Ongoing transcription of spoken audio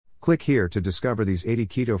Click here to discover these 80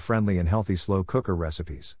 keto-friendly and healthy slow cooker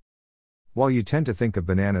recipes. While you tend to think of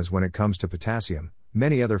bananas when it comes to potassium,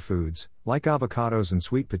 many other foods, like avocados and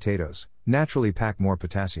sweet potatoes, naturally pack more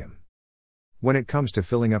potassium. When it comes to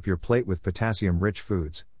filling up your plate with potassium-rich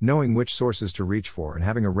foods, knowing which sources to reach for and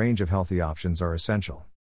having a range of healthy options are essential.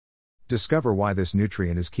 Discover why this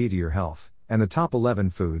nutrient is key to your health, and the top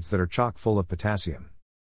 11 foods that are chock full of potassium.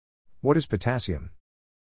 What is potassium?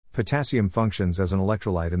 Potassium functions as an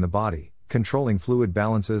electrolyte in the body, controlling fluid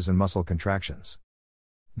balances and muscle contractions.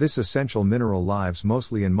 This essential mineral lives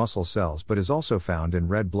mostly in muscle cells but is also found in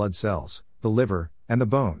red blood cells, the liver, and the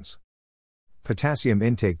bones. Potassium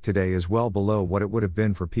intake today is well below what it would have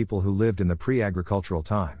been for people who lived in the pre-agricultural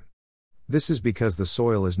time. This is because the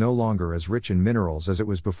soil is no longer as rich in minerals as it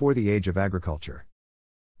was before the age of agriculture.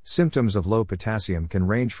 Symptoms of low potassium can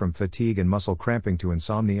range from fatigue and muscle cramping to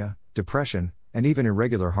insomnia, depression, and even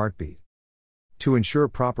irregular heartbeat. To ensure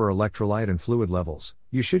proper electrolyte and fluid levels,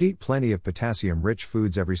 you should eat plenty of potassium-rich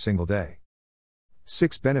foods every single day.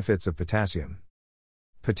 6 benefits of potassium.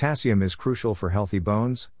 Potassium is crucial for healthy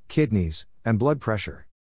bones, kidneys, and blood pressure.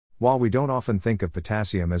 While we don't often think of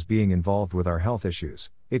potassium as being involved with our health issues,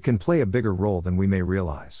 it can play a bigger role than we may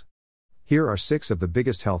realize. Here are 6 of the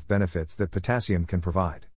biggest health benefits that potassium can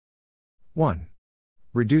provide. 1.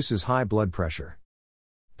 Reduces high blood pressure.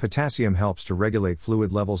 Potassium helps to regulate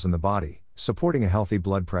fluid levels in the body, supporting a healthy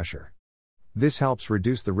blood pressure. This helps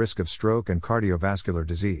reduce the risk of stroke and cardiovascular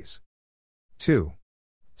disease. 2.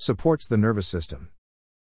 Supports the nervous system.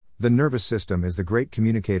 The nervous system is the great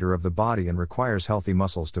communicator of the body and requires healthy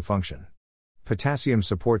muscles to function. Potassium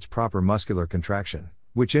supports proper muscular contraction,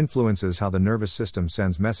 which influences how the nervous system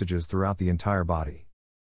sends messages throughout the entire body.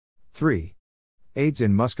 3. Aids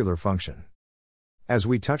in muscular function. As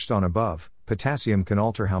we touched on above, potassium can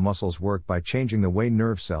alter how muscles work by changing the way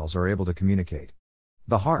nerve cells are able to communicate.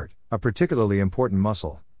 The heart, a particularly important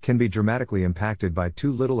muscle, can be dramatically impacted by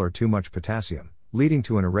too little or too much potassium, leading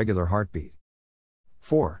to an irregular heartbeat.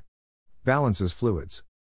 4. Balances fluids.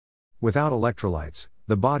 Without electrolytes,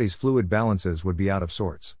 the body's fluid balances would be out of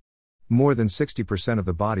sorts. More than 60% of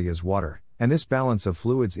the body is water, and this balance of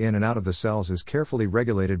fluids in and out of the cells is carefully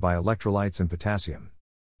regulated by electrolytes and potassium.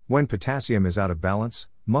 When potassium is out of balance,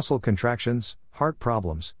 muscle contractions, heart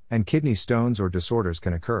problems, and kidney stones or disorders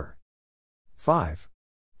can occur. 5.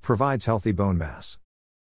 Provides healthy bone mass.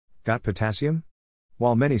 Got potassium?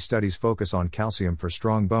 While many studies focus on calcium for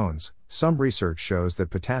strong bones, some research shows that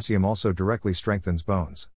potassium also directly strengthens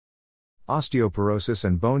bones. Osteoporosis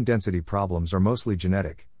and bone density problems are mostly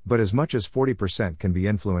genetic, but as much as 40% can be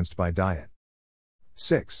influenced by diet.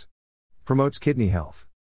 6. Promotes kidney health.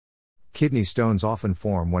 Kidney stones often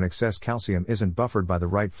form when excess calcium isn't buffered by the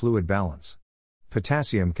right fluid balance.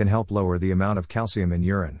 Potassium can help lower the amount of calcium in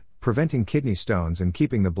urine, preventing kidney stones and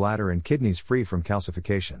keeping the bladder and kidneys free from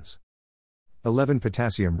calcifications. 11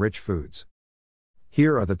 potassium-rich foods.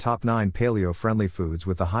 Here are the top 9 paleo-friendly foods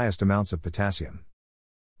with the highest amounts of potassium.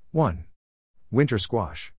 1. Winter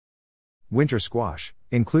squash. Winter squash,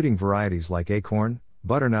 including varieties like acorn,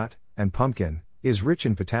 butternut, and pumpkin, is rich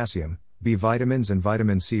in potassium, B vitamins and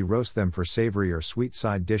vitamin C. Roast them for savory or sweet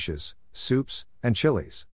side dishes, soups, and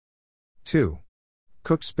chilies. 2.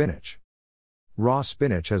 Cooked spinach. Raw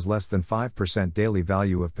spinach has less than 5% daily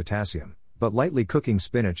value of potassium, but lightly cooking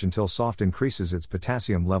spinach until soft increases its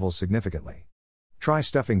potassium levels significantly. Try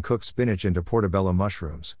stuffing cooked spinach into portobello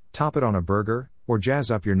mushrooms, top it on a burger, or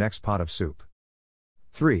jazz up your next pot of soup.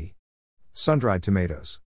 3. Sun-dried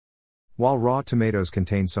tomatoes. While raw tomatoes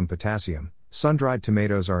contain some potassium, sun-dried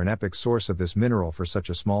tomatoes are an epic source of this mineral for such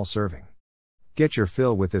a small serving. Get your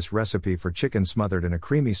fill with this recipe for chicken smothered in a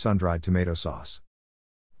creamy sun-dried tomato sauce.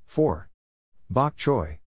 4. Bok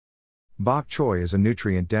choy. Bok choy is a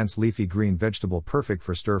nutrient-dense leafy green vegetable perfect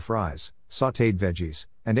for stir-fries, sautéed veggies,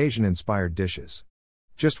 and Asian-inspired dishes.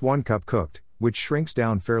 Just 1 cup cooked, which shrinks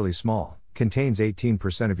down fairly small, contains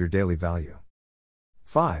 18% of your daily value.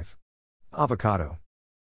 5. Avocado.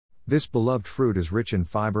 This beloved fruit is rich in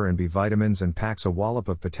fiber and B vitamins and packs a wallop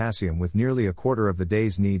of potassium with nearly a quarter of the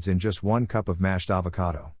day's needs in just 1 cup of mashed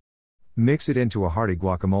avocado. Mix it into a hearty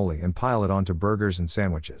guacamole and pile it onto burgers and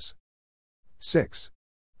sandwiches. 6.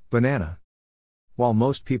 Banana. While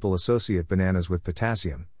most people associate bananas with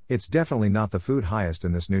potassium, it's definitely not the food highest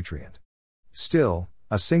in this nutrient. Still,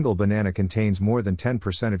 a single banana contains more than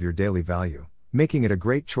 10% of your daily value, making it a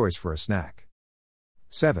great choice for a snack.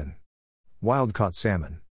 7. Wild-caught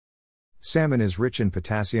salmon. Salmon is rich in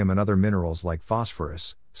potassium and other minerals like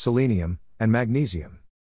phosphorus, selenium, and magnesium.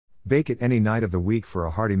 Bake it any night of the week for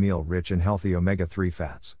a hearty meal rich in healthy omega-3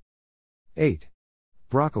 fats. 8.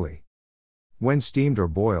 Broccoli. When steamed or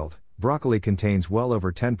boiled, Broccoli contains well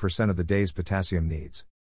over 10% of the day's potassium needs.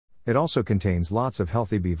 It also contains lots of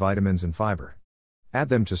healthy B vitamins and fiber. Add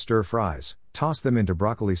them to stir fries, toss them into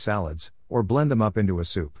broccoli salads, or blend them up into a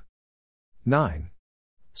soup. 9.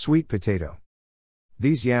 Sweet potato.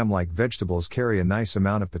 These yam-like vegetables carry a nice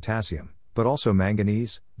amount of potassium, but also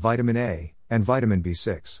manganese, vitamin A, and vitamin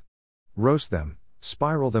B6. Roast them,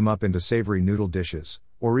 spiral them up into savory noodle dishes,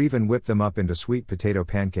 or even whip them up into sweet potato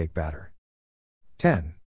pancake batter.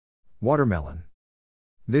 10. Watermelon.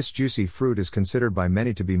 This juicy fruit is considered by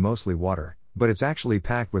many to be mostly water, but it's actually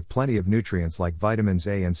packed with plenty of nutrients like vitamins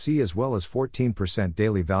A and C as well as 14%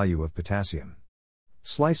 daily value of potassium.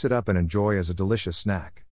 Slice it up and enjoy as a delicious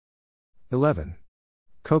snack. 11.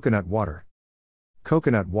 Coconut water.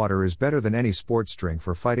 Coconut water is better than any sports drink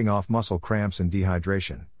for fighting off muscle cramps and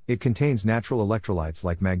dehydration. It contains natural electrolytes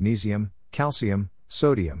like magnesium, calcium,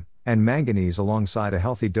 sodium, and manganese alongside a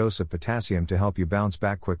healthy dose of potassium to help you bounce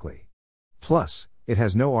back quickly. Plus, it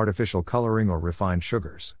has no artificial coloring or refined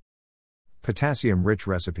sugars. Potassium-rich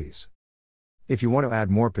recipes. If you want to add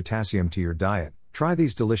more potassium to your diet, try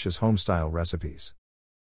these delicious home-style recipes.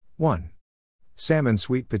 1. Salmon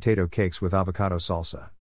sweet potato cakes with avocado salsa.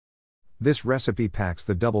 This recipe packs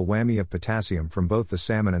the double whammy of potassium from both the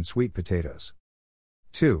salmon and sweet potatoes.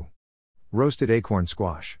 2. Roasted acorn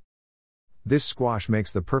squash. This squash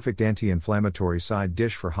makes the perfect anti-inflammatory side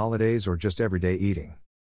dish for holidays or just everyday eating.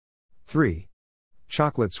 3.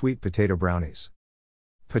 Chocolate sweet potato brownies.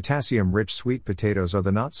 Potassium-rich sweet potatoes are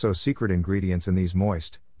the not-so-secret ingredients in these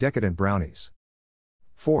moist, decadent brownies.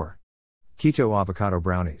 4. Keto avocado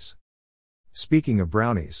brownies. Speaking of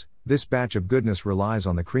brownies, this batch of goodness relies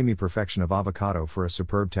on the creamy perfection of avocado for a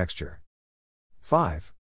superb texture.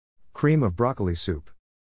 5. Cream of broccoli soup.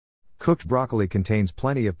 Cooked broccoli contains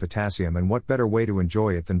plenty of potassium, and what better way to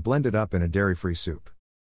enjoy it than blend it up in a dairy-free soup.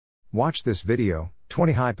 Watch this video,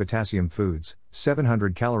 20 High Potassium Foods,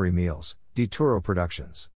 700 Calorie Meals, Dituro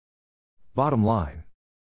Productions. Bottom line.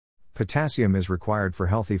 Potassium is required for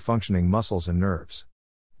healthy functioning muscles and nerves.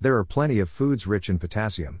 There are plenty of foods rich in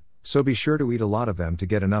potassium, so be sure to eat a lot of them to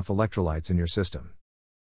get enough electrolytes in your system.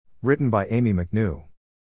 Written by Amy McNew.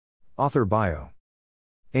 Author bio.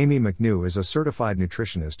 Amy McNew is a certified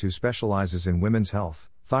nutritionist who specializes in women's health,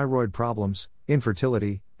 thyroid problems,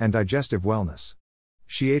 infertility, and digestive wellness.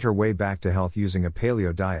 She ate her way back to health using a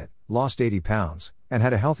paleo diet, lost 80 pounds, and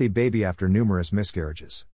had a healthy baby after numerous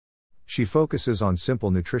miscarriages. She focuses on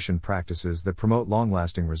simple nutrition practices that promote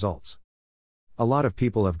long-lasting results. A lot of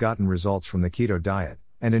people have gotten results from the keto diet,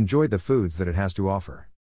 and enjoyed the foods that it has to offer.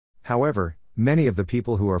 However, many of the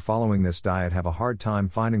people who are following this diet have a hard time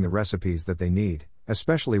finding the recipes that they need,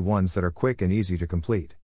 especially ones that are quick and easy to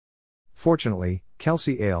complete. Fortunately,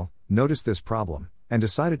 Kelsey Ale noticed this problem, and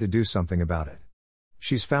decided to do something about it.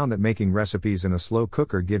 She's found that making recipes in a slow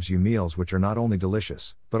cooker gives you meals which are not only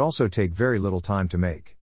delicious, but also take very little time to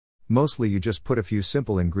make. Mostly you just put a few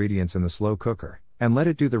simple ingredients in the slow cooker, and let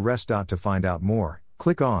it do the rest. To find out more,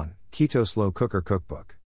 click on Keto Slow Cooker Cookbook.